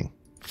the living.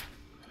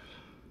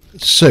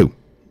 So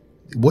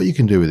what you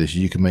can do with this is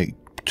you can make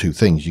two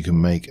things. You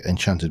can make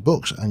enchanted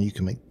books and you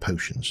can make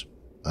potions.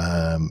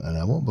 And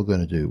now what we're going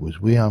to do is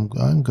I'm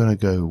going to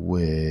go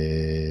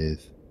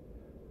with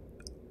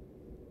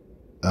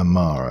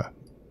Amara.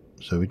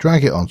 So we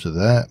drag it onto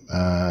there,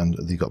 and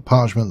you've got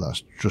parchment.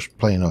 That's just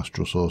plain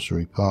Astral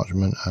Sorcery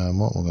parchment. And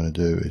what we're going to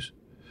do is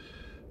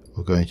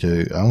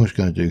I'm just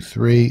going to do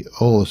 3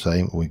 all the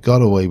same. We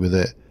got away with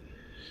it.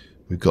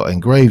 We've got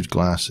engraved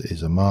glass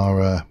is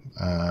Amara,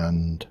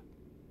 and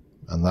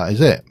that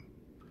is it.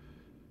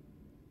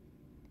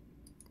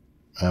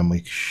 And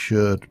we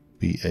should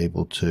be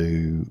able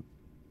to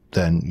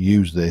then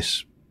use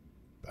this.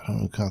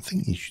 I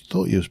think you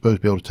thought you were supposed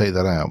to be able to take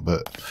that out,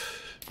 but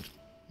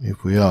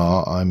if we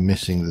are, I'm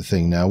missing the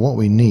thing. Now what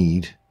we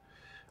need,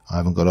 I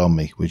haven't got on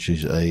me, which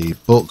is a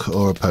book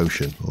or a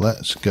potion.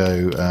 Let's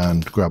go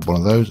and grab one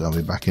of those. I'll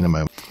be back in a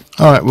moment.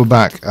 Alright, we're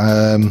back.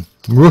 I'm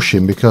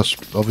rushing because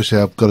obviously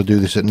I've got to do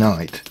this at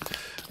night,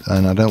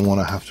 and I don't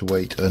want to have to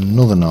wait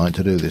another night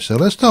to do this. So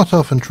let's start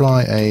off and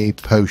try a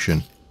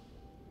potion.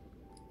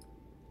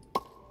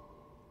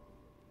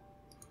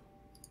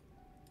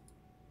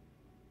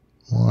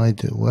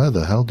 Where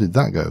the hell did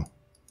that go?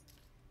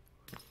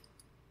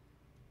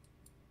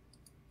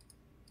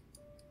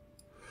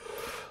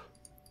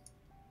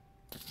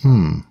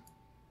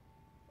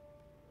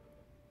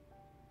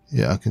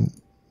 Yeah, I can.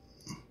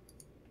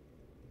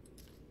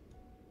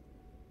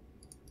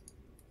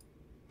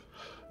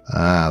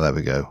 There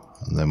we go.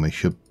 And then we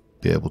should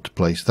be able to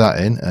place that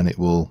in, and it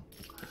will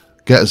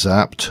get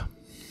zapped.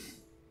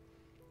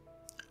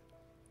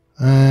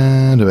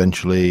 And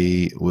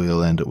eventually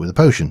we'll end up with a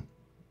potion.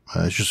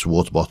 It's just a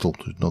water bottle,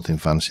 there's nothing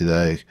fancy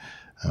there.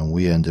 And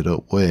we ended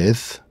up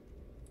with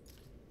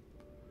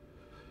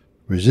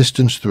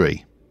resistance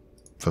 3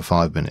 for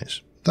 5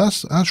 minutes.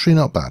 That's actually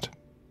not bad.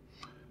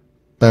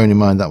 Bearing in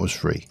mind that was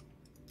free.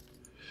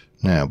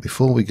 Now,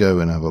 before we go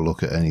and have a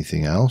look at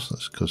anything else,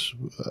 that's because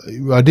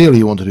ideally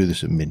you want to do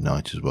this at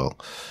midnight as well.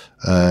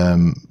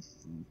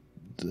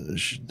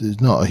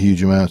 There's not a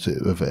huge amount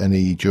of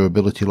any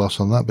durability loss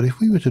on that, but if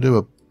we were to do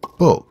a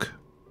book,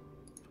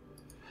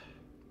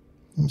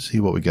 let's see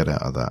what we get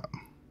out of that.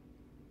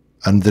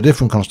 And the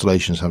different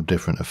constellations have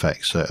different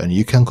effects, and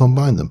you can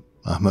combine them.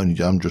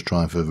 I'm just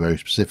trying for a very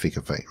specific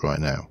effect right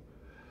now.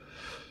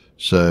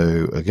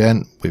 So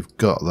again, we've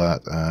got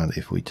that, and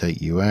if we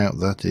take you out,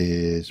 that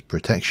is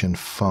protection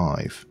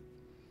 5.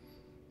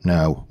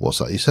 Now, what's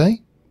that you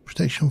say?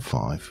 Protection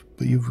 5,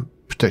 but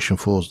protection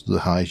 4 is the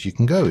highest you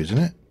can go, isn't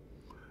it?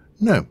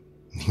 No,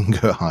 you can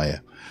go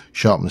higher.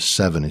 Sharpness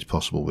 7 is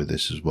possible with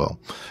this as well.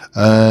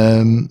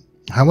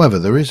 However,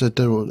 there is a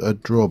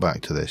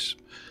drawback to this.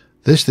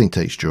 This thing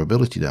takes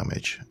durability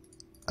damage,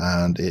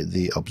 and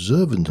the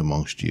observant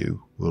amongst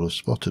you will have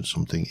spotted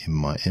something in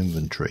my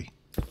inventory.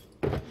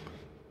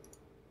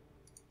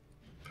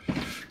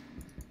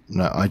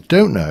 Now, I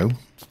don't know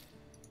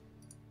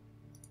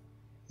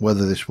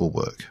whether this will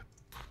work.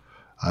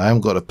 I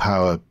haven't got a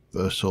power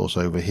source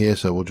over here,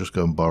 so we'll just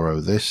go and borrow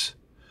this.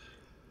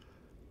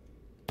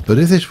 But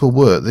if this will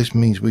work, this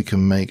means we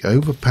can make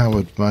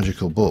overpowered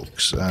magical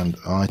books and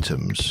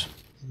items.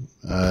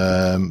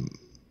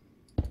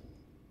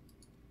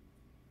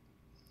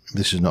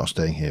 This is not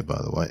staying here,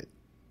 by the way.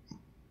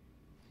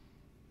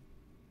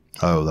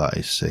 Oh, that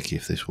is sick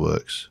if this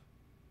works.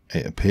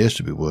 It appears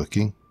to be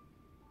working.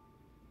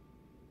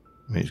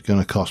 It's going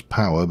to cost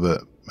power,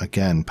 but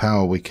again,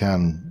 power we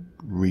can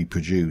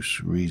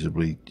reproduce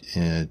reasonably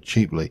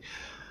cheaply.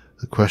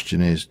 The question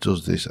is,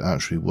 does this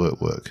actually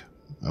work?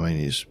 I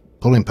mean, it's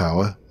pulling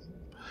power.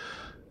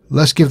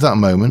 Let's give that a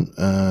moment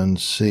and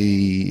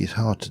see. It's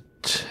hard to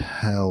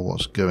tell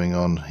what's going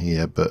on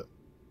here, but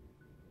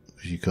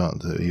you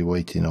can't. You're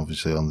waiting,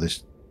 obviously, on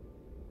this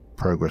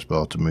progress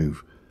bar to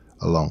move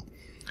along.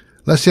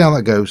 Let's see how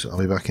that goes. I'll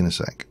be back in a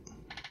sec.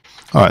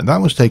 All right, that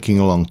was taking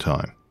a long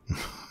time.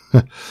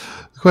 The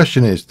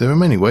question is, there are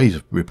many ways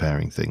of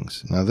repairing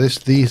things. Now, this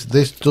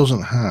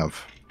doesn't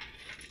have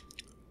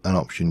an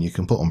option. You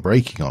can put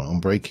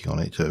unbreaking on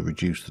it to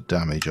reduce the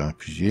damage, I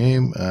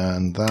presume,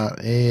 and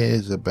that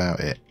is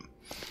about it.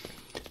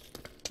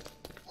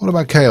 What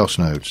about chaos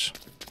nodes?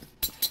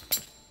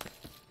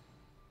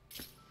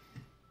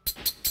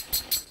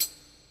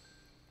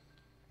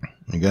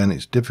 Again,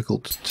 it's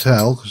difficult to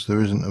tell because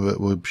there isn't.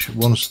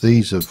 Once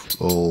these have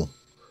all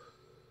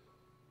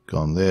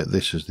gone there,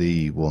 this is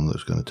the one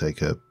that's going to take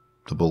the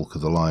bulk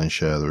of the lion's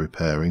share of the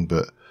repairing.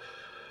 But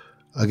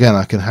again,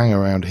 I can hang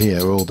around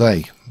here all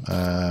day.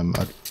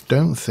 I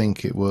don't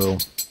think it will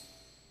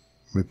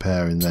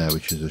repair in there,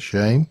 which is a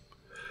shame.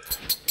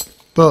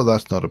 But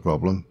that's not a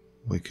problem.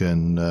 We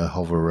can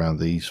hover around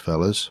these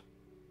fellas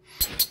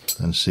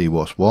and see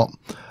what's what.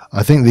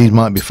 I think these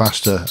might be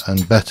faster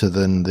and better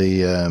than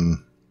the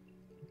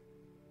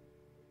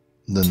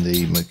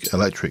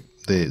electric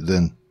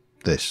than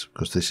this,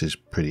 because this is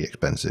pretty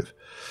expensive.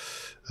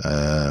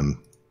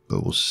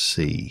 But we'll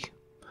see.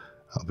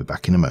 I'll be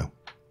back in a mo.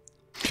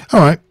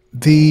 Alright,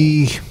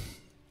 the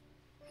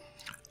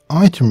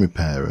item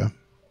repairer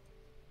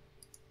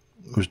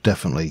was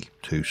definitely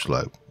too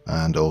slow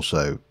and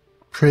also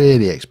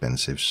pretty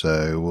expensive,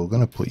 so we're going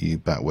to put you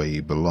back where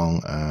you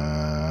belong,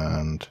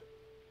 and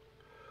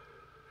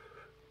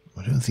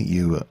I don't think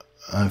you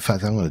in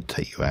fact, I'm going to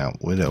take you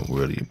out. We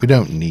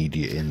don't need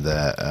you in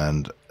there,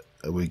 and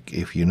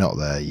if you're not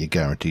there, you're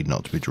guaranteed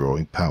not to be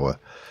drawing power.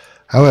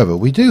 However,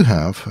 we do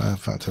have, in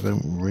fact, I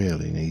don't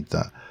really need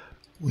that.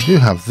 We do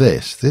have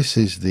this. This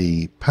is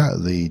the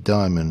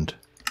diamond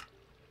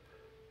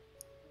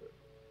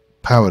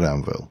powered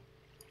anvil,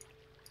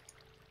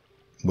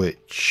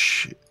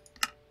 which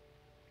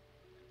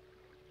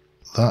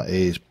that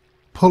is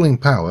pulling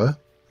power.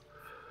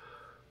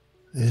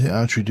 Is it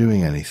actually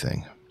doing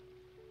anything?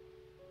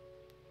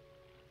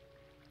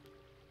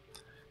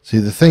 See,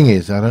 the thing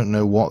is, I don't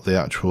know what the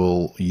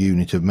actual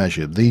unit of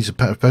measure. These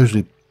are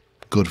supposedly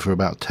good for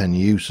about 10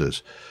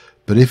 users.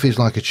 But if it's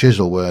like a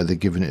chisel where they're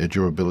giving it a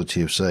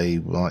durability of, say,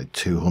 like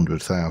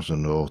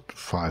 200,000 or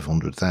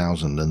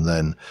 500,000, and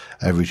then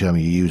every time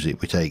you use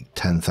it, we take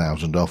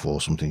 10,000 off or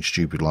something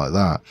stupid like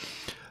that,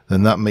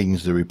 then that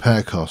means the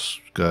repair costs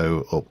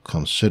go up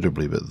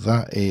considerably. But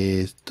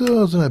that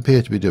doesn't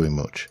appear to be doing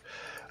much.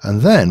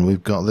 And then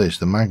we've got this,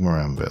 the magma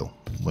anvil,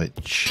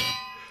 which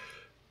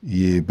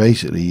you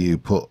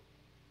put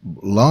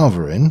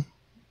lava in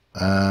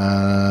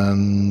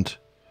and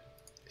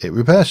it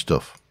repairs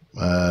stuff.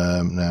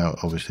 Now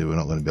obviously we're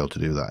not going to be able to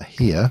do that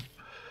here,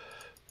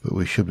 but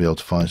we should be able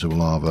to find some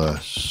lava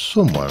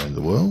somewhere in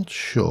the world,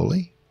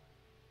 surely.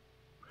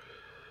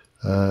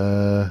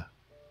 Anywhere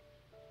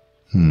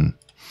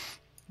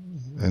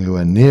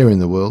near in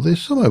the world.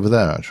 There's some over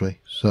there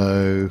actually,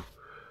 so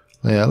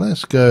yeah,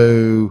 let's just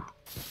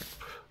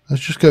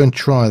go and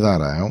try that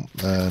out.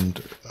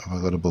 And have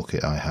I got a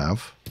bucket? I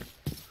have.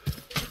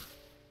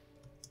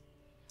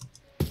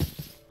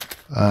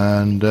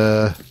 And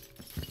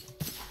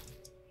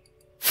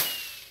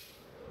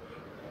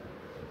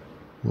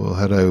we'll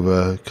head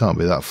over. Can't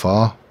be that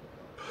far.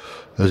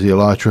 as the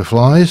elytra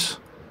flies.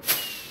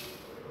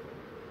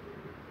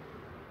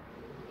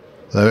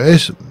 There it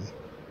is.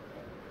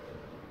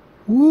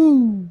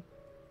 Woo!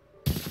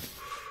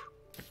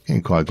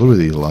 Getting quite good with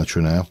the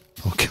elytra now.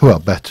 Okay, well,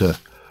 better.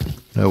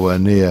 Nowhere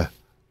near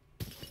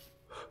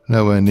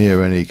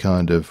any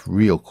kind of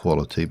real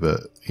quality,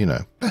 but you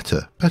know,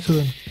 better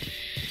than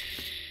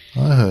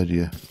I heard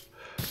you.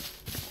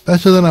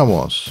 Better than I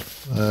was.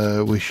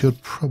 We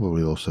should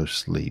probably also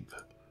sleep,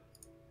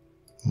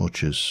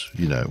 much as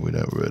you know we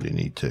don't really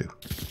need to.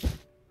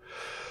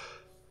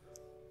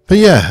 But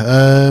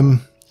yeah,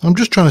 I'm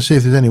just trying to see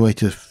if there's any way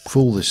to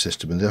fool this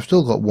system, and I've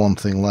still got one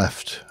thing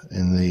left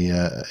in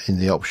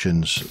the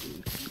options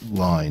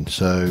line.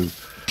 So,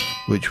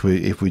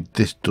 if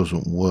this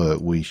doesn't work,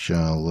 we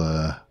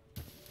shall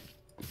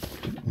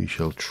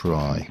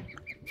try.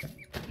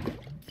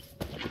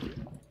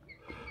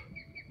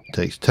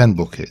 Takes 10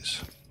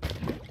 buckets.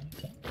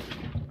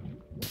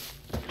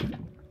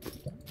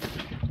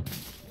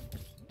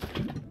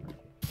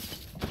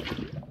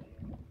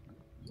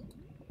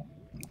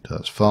 So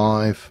that's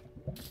 5.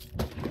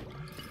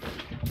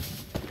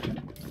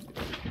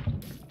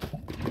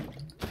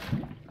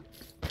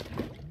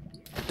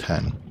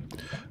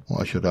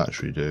 What I should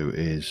actually do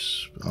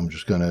is I'm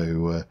just going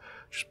to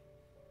just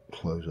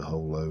close a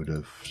whole load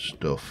of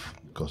stuff,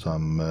 because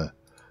I'm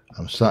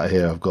sat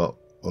here, I've got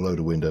a load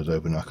of windows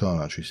open, I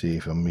can't actually see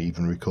if I'm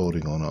even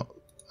recording or not,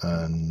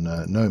 and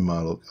knowing my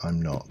luck,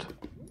 I'm not.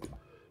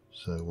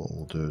 So what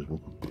we'll do is we'll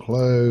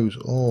close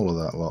all of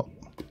that lot,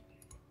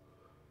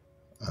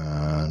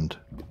 and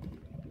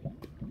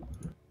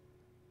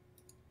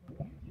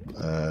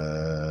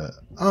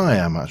I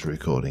am actually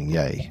recording,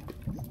 yay.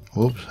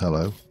 Whoops,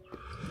 hello.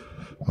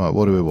 Right,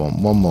 what do we want?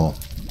 One more.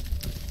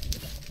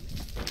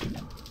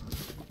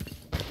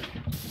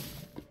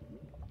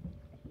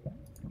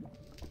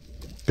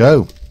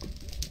 Go.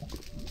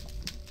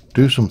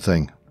 Do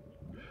something.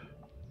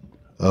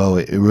 Oh,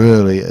 it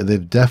really,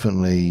 they've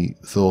definitely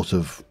thought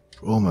of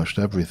almost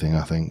everything,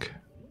 I think.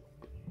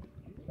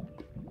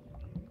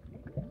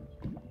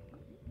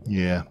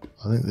 Yeah,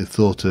 I think they've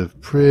thought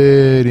of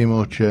pretty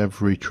much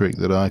every trick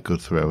that I could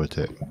throw at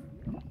it.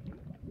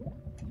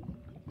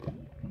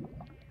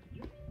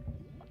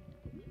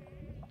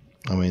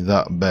 I mean,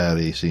 that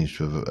barely seems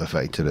to have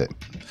affected it.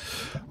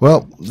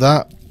 Well,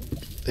 that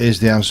is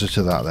the answer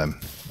to that then.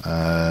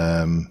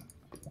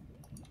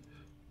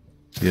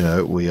 You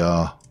know, we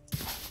are...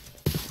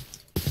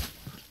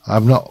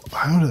 I'm not...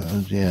 How do...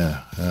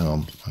 Yeah, hang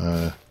on.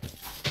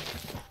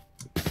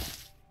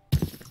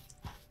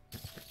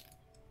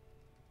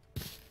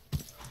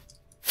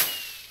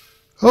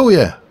 Oh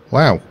yeah,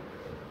 wow.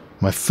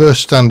 My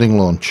first standing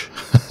launch.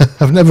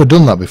 I've never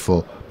done that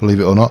before, believe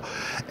it or not.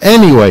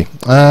 Anyway,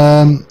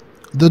 that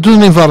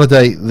doesn't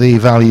invalidate the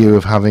value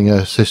of having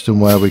a system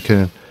where we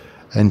can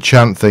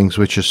enchant things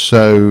which are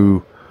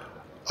so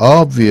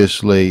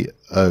obviously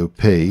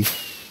OP.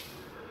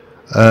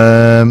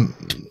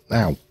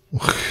 Ow.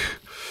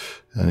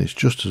 And it's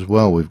just as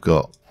well we've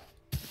got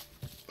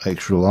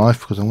extra life,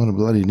 because I'm going to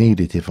bloody need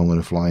it if I'm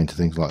going to fly into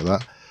things like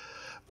that.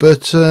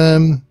 But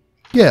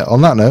yeah,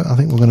 on that note, I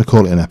think we're going to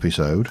call it an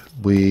episode.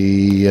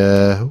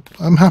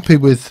 I'm happy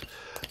with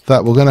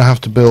that. We're going to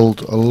have to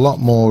build a lot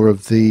more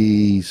of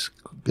these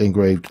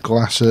engraved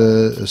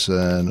glasses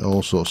and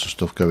all sorts of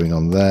stuff going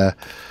on there.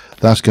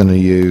 That's going to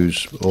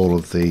use all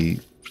of the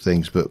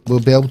things, but we'll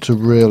be able to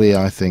really,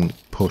 I think,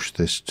 push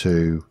this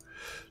to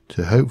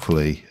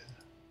hopefully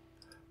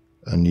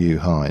a new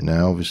height.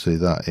 Now obviously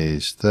that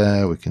is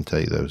there, we can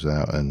take those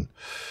out, and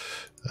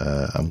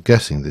I'm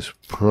guessing this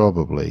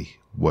probably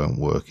won't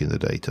work in the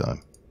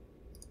daytime.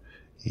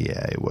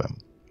 Yeah, it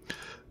won't.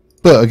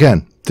 But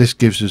again, this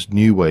gives us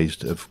new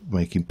ways of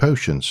making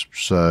potions,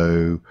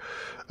 so,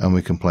 and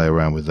we can play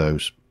around with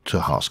those to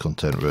heart's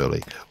content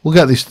really. We'll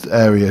get this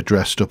area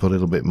dressed up a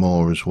little bit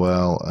more as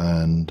well,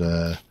 and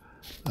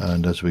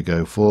as we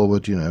go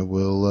forward, you know,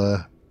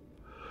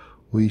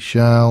 we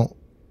shall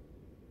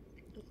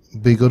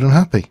be good and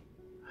happy.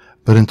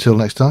 But until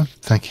next time,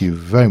 thank you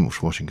very much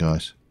for watching,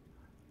 guys,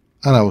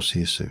 and I will see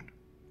you soon.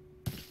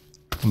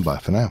 And bye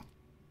for now.